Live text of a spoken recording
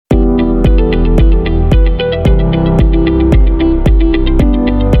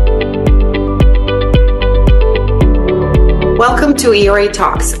to ERA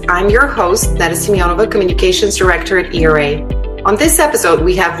Talks. I'm your host, Nada Simeonova, Communications Director at ERA. On this episode,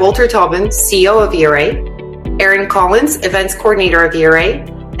 we have Walter Tobin, CEO of ERA, Aaron Collins, Events Coordinator of ERA,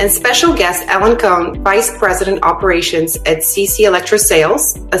 and special guest Ellen Cohn, Vice President Operations at CC Electro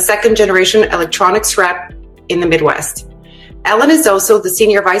Sales, a second-generation electronics rep in the Midwest. Ellen is also the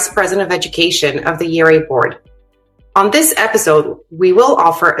Senior Vice President of Education of the ERA Board. On this episode, we will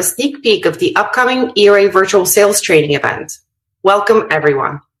offer a sneak peek of the upcoming ERA Virtual Sales Training event. Welcome,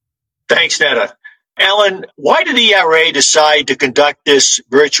 everyone. Thanks, Nada. Ellen, why did ERA decide to conduct this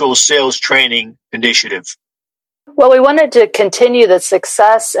virtual sales training initiative? Well, we wanted to continue the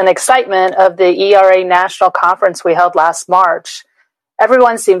success and excitement of the ERA National Conference we held last March.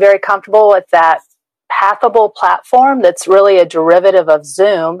 Everyone seemed very comfortable with that Pathable platform that's really a derivative of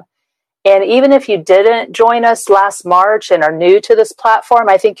Zoom. And even if you didn't join us last March and are new to this platform,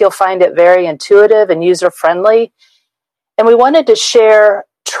 I think you'll find it very intuitive and user-friendly. And we wanted to share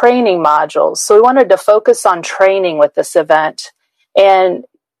training modules. So we wanted to focus on training with this event. And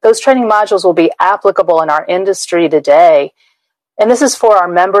those training modules will be applicable in our industry today. And this is for our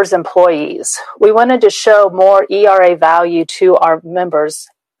members' employees. We wanted to show more ERA value to our members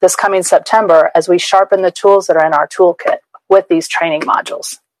this coming September as we sharpen the tools that are in our toolkit with these training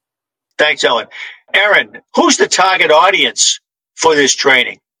modules. Thanks, Ellen. Aaron, who's the target audience for this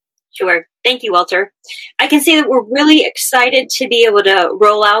training? Sure. Thank you, Walter. I can say that we're really excited to be able to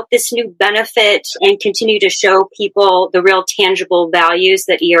roll out this new benefit and continue to show people the real tangible values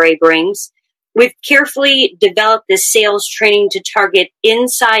that ERA brings. We've carefully developed this sales training to target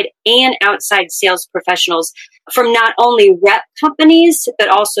inside and outside sales professionals from not only rep companies, but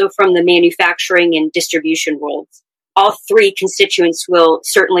also from the manufacturing and distribution worlds. All three constituents will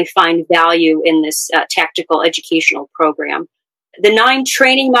certainly find value in this tactical educational program. The 9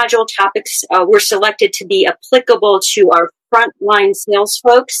 training module topics were selected to be applicable to our frontline sales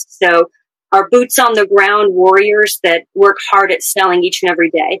folks, so our boots on the ground warriors that work hard at selling each and every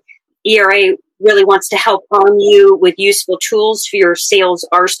day. ERA really wants to help arm you with useful tools for your sales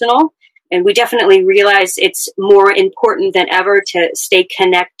arsenal. And we definitely realize it's more important than ever to stay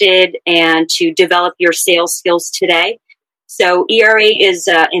connected and to develop your sales skills today. So ERA is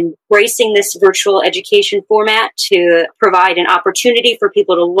embracing this virtual education format to provide an opportunity for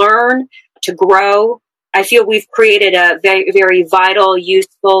people to learn, to grow. I feel we've created a very, very vital,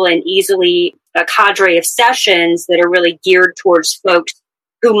 useful, and easily a cadre of sessions that are really geared towards folks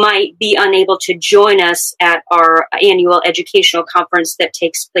who might be unable to join us at our annual educational conference that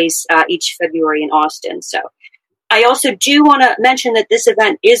takes place each February in Austin. So I also do want to mention that this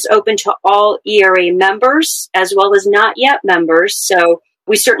event is open to all ERA members as well as not yet members. So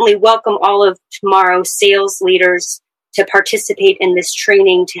we certainly welcome all of tomorrow's sales leaders to participate in this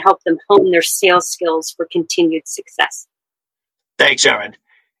training to help them hone their sales skills for continued success. Thanks, Aaron.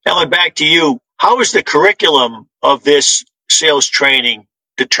 Ellen, back to you. How is the curriculum of this sales training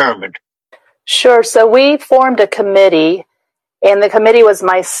determined? Sure. So we formed a committee, and the committee was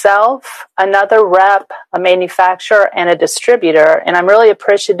myself, another rep, a manufacturer, and a distributor. And I'm really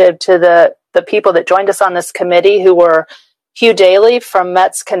appreciative to the people that joined us on this committee, who were Hugh Daly from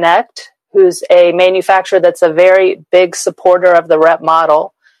Mets Connect, who's a manufacturer that's a very big supporter of the rep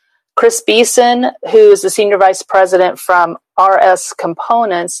model. Chris Beeson, who's the Senior Vice President from RS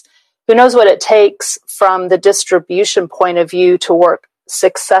Components, who knows what it takes from the distribution point of view to work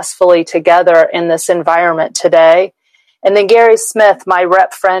successfully together in this environment today. And then Gary Smith, my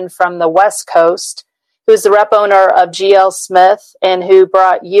rep friend from the West Coast, who's the rep owner of GL Smith and who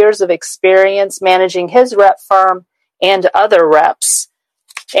brought years of experience managing his rep firm and other reps.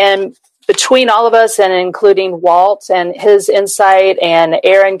 And between all of us, and including Walt and his insight and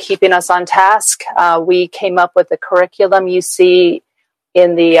Aaron keeping us on task, we came up with the curriculum you see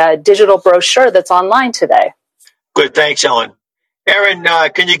in the digital brochure that's online today. Good. Thanks, Ellen. Aaron,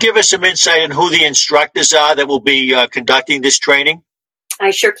 can you give us some insight on who the instructors are that will be conducting this training? I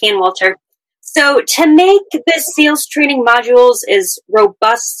sure can, Walter. So to make the sales training modules as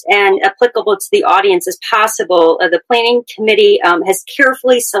robust and applicable to the audience as possible, the planning committee has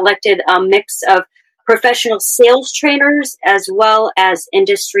carefully selected a mix of professional sales trainers as well as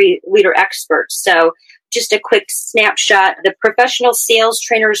industry leader experts. So just a quick snapshot, the professional sales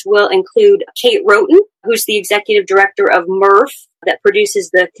trainers will include Kate Roten, who's the executive director of MRF, that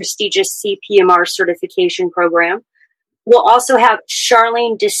produces the prestigious CPMR certification program. We'll also have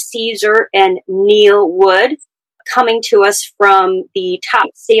Charlene DeCesar and Neil Wood coming to us from the top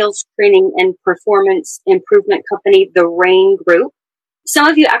sales training and performance improvement company, the Rain Group. Some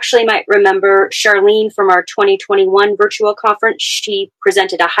of you actually might remember Charlene from our 2021 virtual conference. She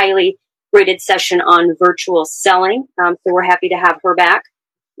presented a highly graded session on virtual selling. So we're happy to have her back.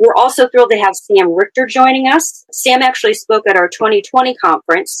 We're also thrilled to have Sam Richter joining us. Sam actually spoke at our 2020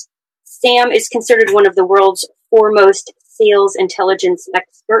 conference. Sam is considered one of the world's foremost sales intelligence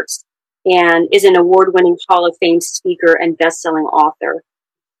experts and is an award-winning Hall of Fame speaker and best-selling author.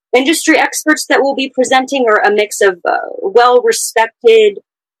 Industry experts that will be presenting are a mix of well-respected,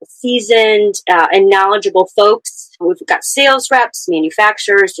 seasoned, and knowledgeable folks. We've got sales reps,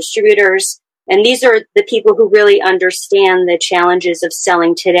 manufacturers, distributors, and these are the people who really understand the challenges of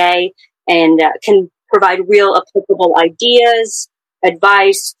selling today and can provide real applicable ideas,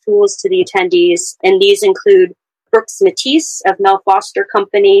 advice, tools to the attendees. And these include Brooks Matisse of Mel Foster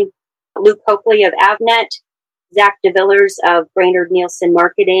Company, Luke Coakley of Avnet, Zach DeVillers of Brainerd Nielsen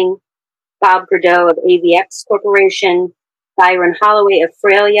Marketing, Bob Gradeau of AVX Corporation, Byron Holloway of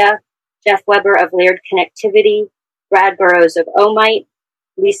Frailia, Jeff Weber of Laird Connectivity, Brad Burrows of Omite,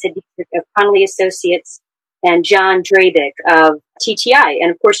 Lisa Dietrich of Connolly Associates, and John Drabik of TTI,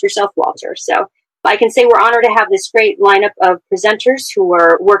 and of course yourself, Walter. So I can say we're honored to have this great lineup of presenters who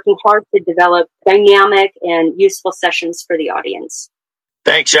are working hard to develop dynamic and useful sessions for the audience.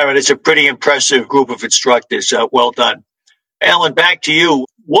 Thanks, Erin. It's a pretty impressive group of instructors. Well done. Ellen, back to you.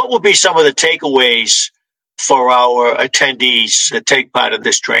 What will be some of the takeaways for our attendees that take part in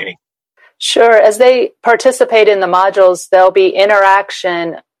this training? Sure. As they participate in the modules, there'll be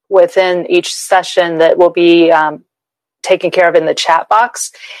interaction within each session that will be taken care of in the chat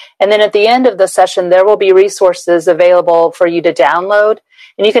box. And then at the end of the session, there will be resources available for you to download.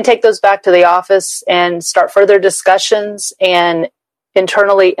 And you can take those back to the office and start further discussions and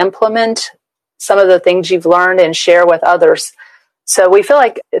internally implement some of the things you've learned and share with others. So we feel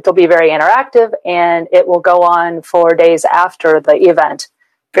like it'll be very interactive and it will go on for days after the event.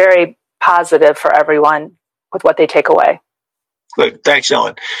 Very positive for everyone with what they take away. Good. Thanks,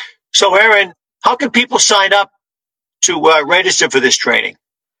 Ellen. So, Erin, how can people sign up to register for this training?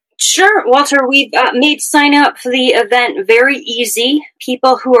 Sure, Walter. We've made sign up for the event very easy.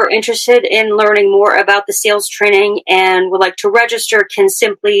 People who are interested in learning more about the sales training and would like to register can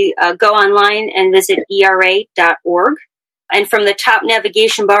simply go online and visit era.org. And from the top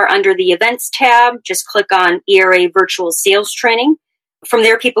navigation bar under the events tab, just click on ERA Virtual Sales Training. From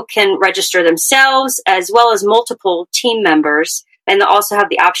there, people can register themselves as well as multiple team members. And they'll also have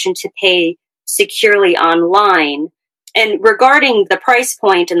the option to pay securely online. And regarding the price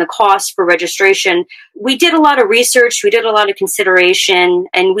point and the cost for registration, we did a lot of research, we did a lot of consideration,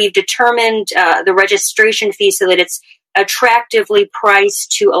 and we've determined the registration fee so that it's attractively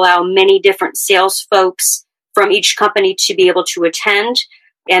priced to allow many different sales folks from each company to be able to attend.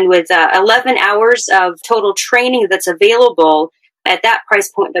 And with 11 hours of total training that's available at that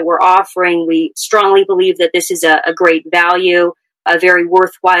price point that we're offering, we strongly believe that this is a great value, a very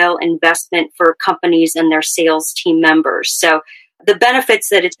worthwhile investment for companies and their sales team members. So the benefits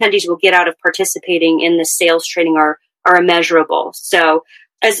that attendees will get out of participating in the sales training are immeasurable. So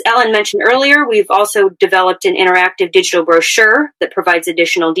as Ellen mentioned earlier, we've also developed an interactive digital brochure that provides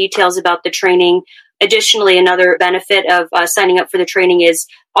additional details about the training. Additionally, another benefit of signing up for the training is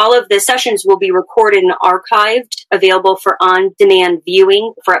all of the sessions will be recorded and archived, available for on-demand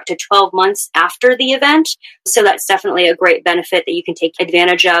viewing for up to 12 months after the event. So that's definitely a great benefit that you can take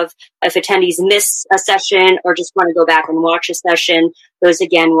advantage of. If attendees miss a session or just want to go back and watch a session, those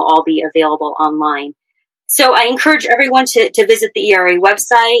again will all be available online. So I encourage everyone to visit the ERA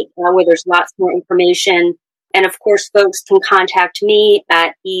website where there's lots more information. And of course, folks can contact me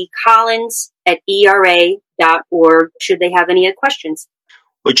at ecollins@era.org should they have any questions.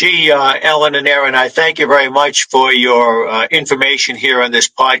 Well, gee, Ellen and Erin, I thank you very much for your information here on this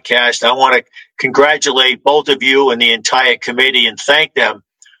podcast. I want to congratulate both of you and the entire committee and thank them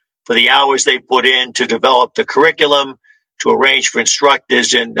for the hours they put in to develop the curriculum, to arrange for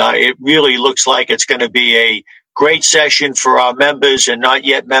instructors. And it really looks like it's going to be a great session for our members and not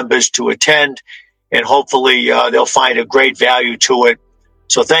yet members to attend. And hopefully they'll find a great value to it.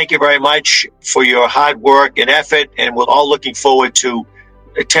 So thank you very much for your hard work and effort. And we're all looking forward to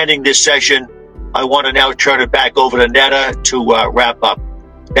attending this session. I want to now turn it back over to Netta to wrap up.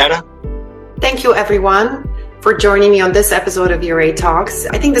 Netta? Thank you, everyone, for joining me on this episode of ERA Talks.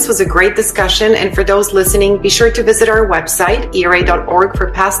 I think this was a great discussion. And for those listening, be sure to visit our website, era.org,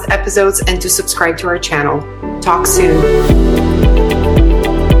 for past episodes and to subscribe to our channel. Talk soon.